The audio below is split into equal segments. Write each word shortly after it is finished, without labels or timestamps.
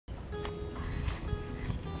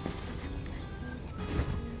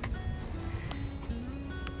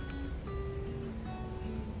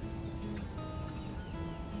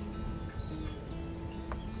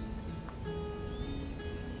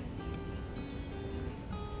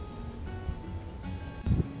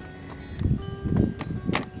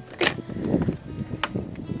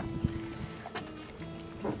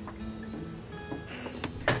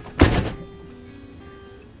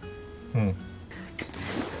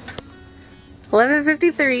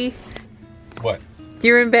11:53. What?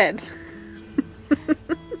 You're in bed.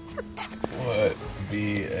 What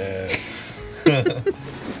BS?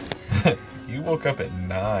 You woke up at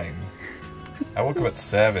 9. I woke up at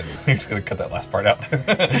 7. You're just gonna cut that last part out.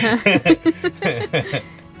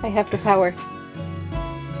 I have the power.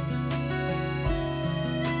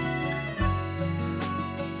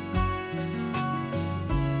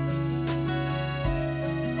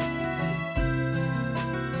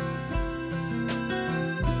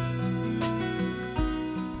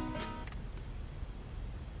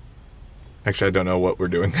 Actually, I don't know what we're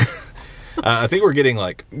doing. I think we're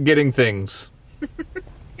getting things.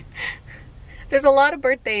 There's a lot of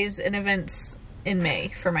birthdays and events in May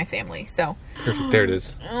for my family, so. Perfect, there it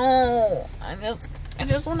is. Oh, I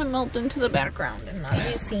just want to melt into the background and not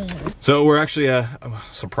be seen. So we're actually,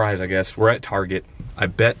 surprise, I guess. We're at Target. I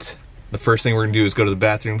bet the first thing we're gonna do is go to the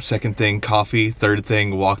bathroom. Second thing, coffee. Third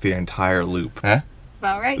thing, walk the entire loop. Huh?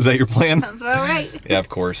 About right. Is that your plan? Sounds about right. Yeah, of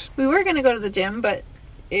course. We were gonna go to the gym, but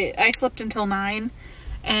I slept until 9,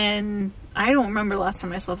 and I don't remember the last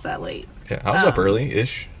time I slept that late. Yeah, I was up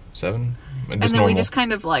early-ish, 7. And then we just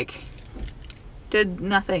kind of like did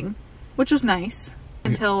nothing, which was nice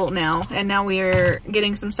until now. And now we are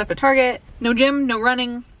getting some stuff at Target. No gym, no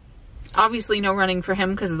running. Obviously no running for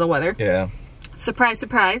him because of the weather. Yeah. Surprise,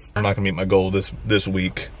 surprise. I'm not gonna meet my goal this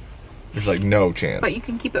week. There's like no chance. But you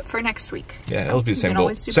can keep it for next week. Yeah, so it'll be the same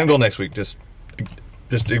goal. Same goal next week. Just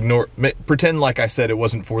ignore, pretend like I said it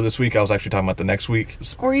wasn't for this week. I was actually talking about the next week.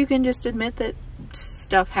 Or you can just admit that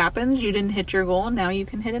stuff happens. You didn't hit your goal, and now you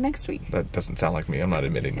can hit it next week. That doesn't sound like me. I'm not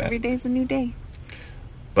admitting that. Every day's a new day.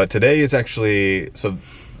 But today is actually, so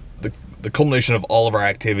the culmination of all of our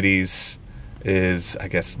activities is, I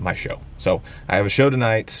guess, my show. So I have a show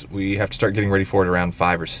tonight. We have to start getting ready for it around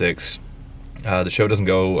 5 or 6. The show doesn't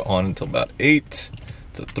go on until about 8.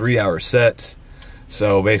 It's a 3-hour set.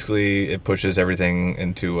 So basically it pushes everything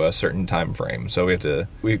into a certain time frame. So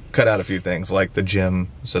we cut out a few things like the gym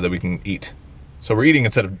so that we can eat. So we're eating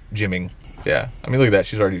instead of gymming. Yeah. I mean, look at that.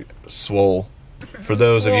 She's already swole. For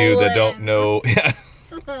those of you that don't know, yeah.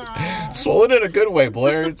 Swollen in a good way,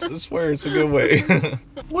 Blair. I swear it's a good way.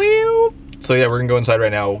 Well, so yeah, we're gonna go inside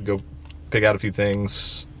right now, go pick out a few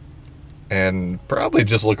things, and probably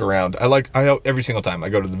just look around. Every single time I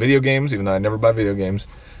go to the video games, even though I never buy video games,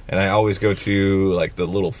 and I always go to like the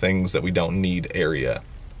little things that we don't need area,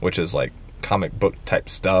 which is like comic book type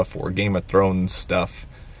stuff or Game of Thrones stuff,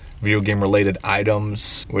 video game related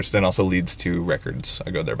items, which then also leads to records.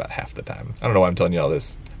 I go there about half the time. I don't know why I'm telling you all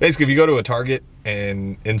this. Basically, if you go to a Target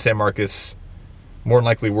and in San Marcos, more than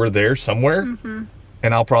likely we're there somewhere,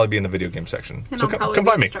 and I'll probably be in the video game section. And so come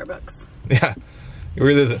find me. Starbucks. Yeah.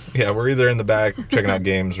 We're either in the back checking out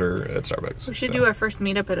games or at Starbucks. We should do our first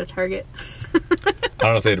meetup at a Target. I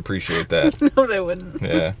don't know if they'd appreciate that. No, they wouldn't.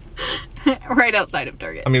 Yeah. Right outside of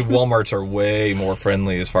Target. I mean, Walmarts are way more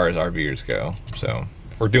friendly as far as RVers go. So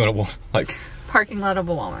if we're doing it like parking lot of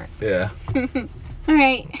a Walmart. Yeah. All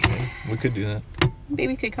right. We could do that.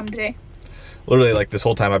 Baby could come today. Literally, like this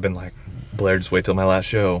whole time I've been like, Blair, just wait till my last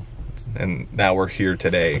show. And now we're here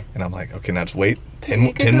today, and I'm like, okay, now just wait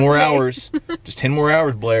 10 more hours. Just 10 more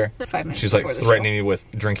hours, Blair. 5 minutes. She's like threatening me with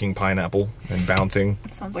drinking pineapple and bouncing.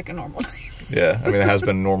 That sounds like a normal night. Yeah, I mean, it has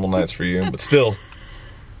been normal nights for you, but still,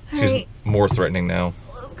 she's more threatening now.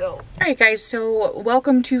 Let's go. Alright guys, so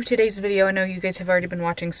welcome to today's video. I know you guys have already been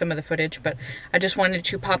watching some of the footage, but I just wanted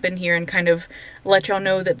to pop in here and kind of let y'all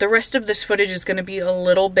know that the rest of this footage is going to be a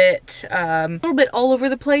little bit all over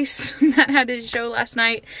the place. Matt had his show last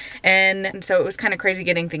night, and so it was kind of crazy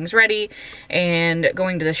getting things ready and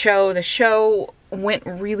going to the show. The show went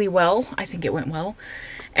really well. I think it went well.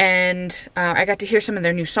 And I got to hear some of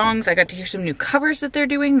their new songs. I got to hear some new covers that they're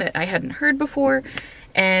doing that I hadn't heard before.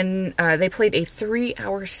 And they played a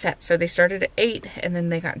 3-hour set. So they started at 8 and then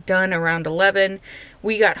they got done around 11.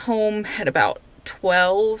 We got home at about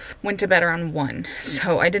 12, went to bed around 1.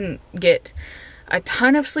 So I didn't get a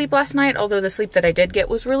ton of sleep last night, although the sleep that I did get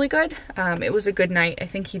was really good. It was a good night. I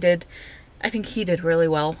think he did really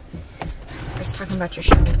well. I was talking about your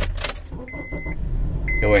show.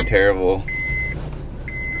 It went terrible.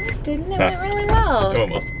 It didn't. It went really well. It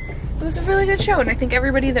went well. It was a really good show, and I think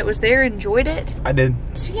everybody that was there enjoyed it. I did.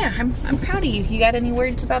 So yeah, I'm proud of you. You got any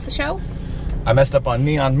words about the show? I messed up on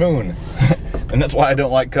Neon Moon. And that's why I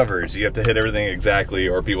don't like covers. You have to hit everything exactly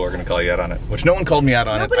or people are going to call you out on it. Which no one called me out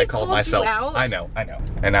on it. I called myself. I know.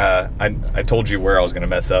 And I told you where I was going to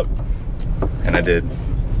mess up. And I did.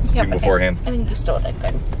 Yeah, even beforehand. I think you still did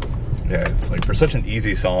good. Yeah, it's like for such an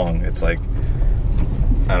easy song, it's like,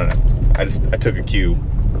 I don't know. I took a cue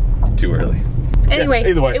too early. Anyway,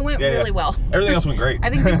 either way, it went really well. Everything else went great. I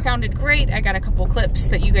think this sounded great. I got a couple clips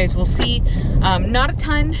that you guys will see. Not a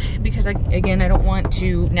ton, because again, I don't want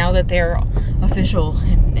to, now that they're official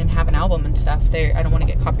and have an album and stuff, I don't want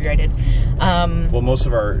to get copyrighted. Well, most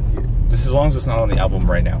of our, just as long as it's not on the album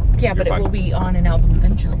right now. Yeah, but it will be on an album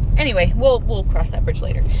eventually. Anyway, we'll cross that bridge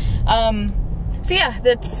later. So yeah,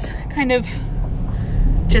 that's kind of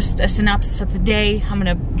just a synopsis of the day. I'm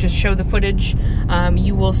gonna just show the footage.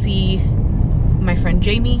 You will see my friend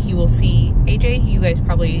Jamie, you will see AJ. You guys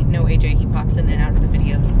probably know AJ, he pops in and out of the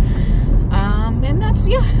videos. And that's,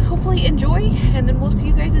 yeah, hopefully enjoy, and then we'll see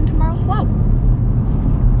you guys in tomorrow's vlog.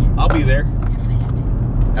 I'll be there.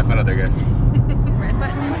 Have fun out there, guys. Red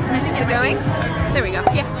button. Is it going? There we go.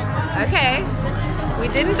 Yeah. Okay. We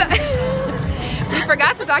didn't, we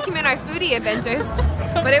forgot to document our foodie adventures,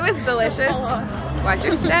 but it was delicious. Watch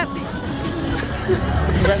your step.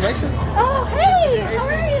 Congratulations. Oh, hey, how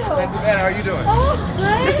are you? Not too bad, how are you doing? Oh,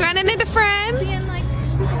 good. Just running into friends. Being like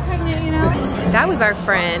super pregnant, you know? That was our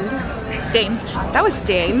friend. Dame. That was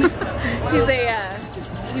Dame. He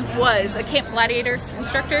was a Camp Gladiator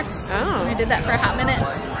instructor. Oh. I did that for a hot minute.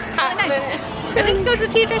 Hot minute. I think he goes to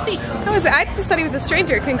THRC. I just thought he was a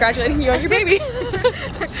stranger congratulating you on your baby.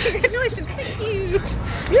 Congratulations. Thank you.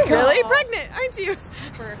 You're really pregnant, aren't you?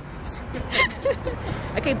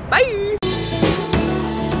 Okay, bye.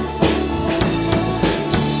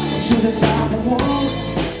 To the top of walls,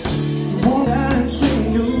 won't I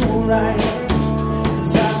treat you right?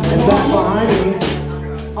 And back behind me,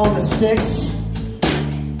 on the sticks,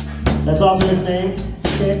 that's also his name,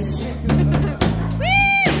 Sticks.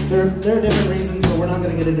 There are different reasons, but we're not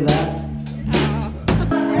going to get into that.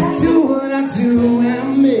 To do what I do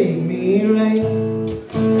and make me right.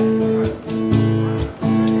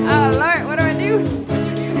 Oh, Lord, what do I do?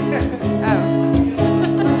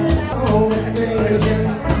 Oh,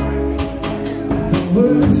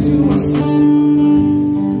 words to my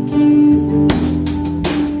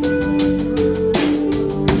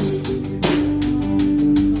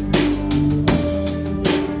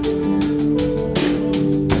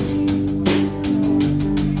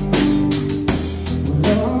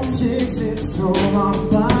love takes its toll on my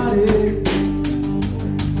body.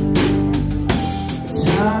 It's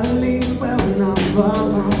hard to leave well enough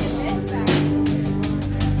alone.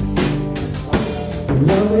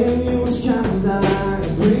 Loving you is kind of like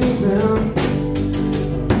breathing.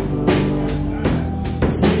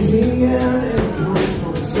 It's easy and it comes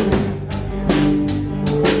from soon.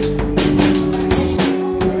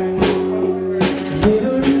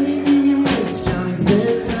 Literally, it's Johnny's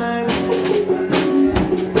bedtime.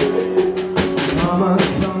 Mama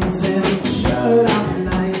comes and shut off the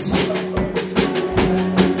lights.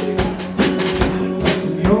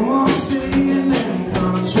 No more singing them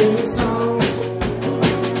country songs.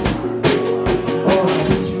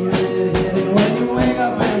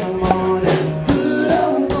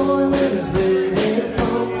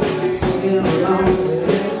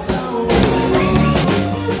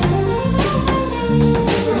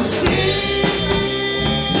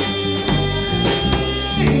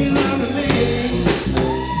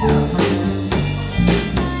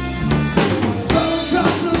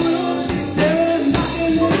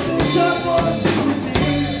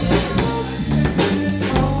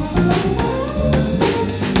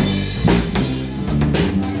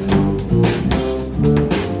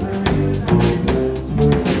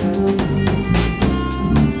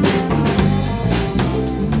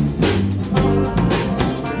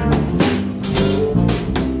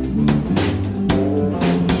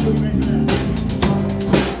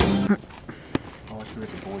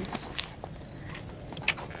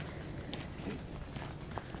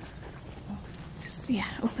 Yeah,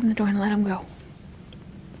 open the door and let him go.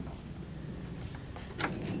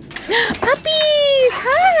 Puppies!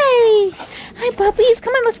 Hi! Hi, puppies.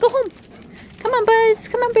 Come on, let's go home. Come on, Buzz.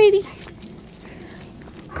 Come on, Brady.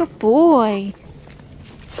 Good boy.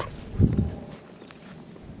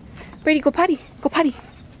 Brady, go potty. Go potty.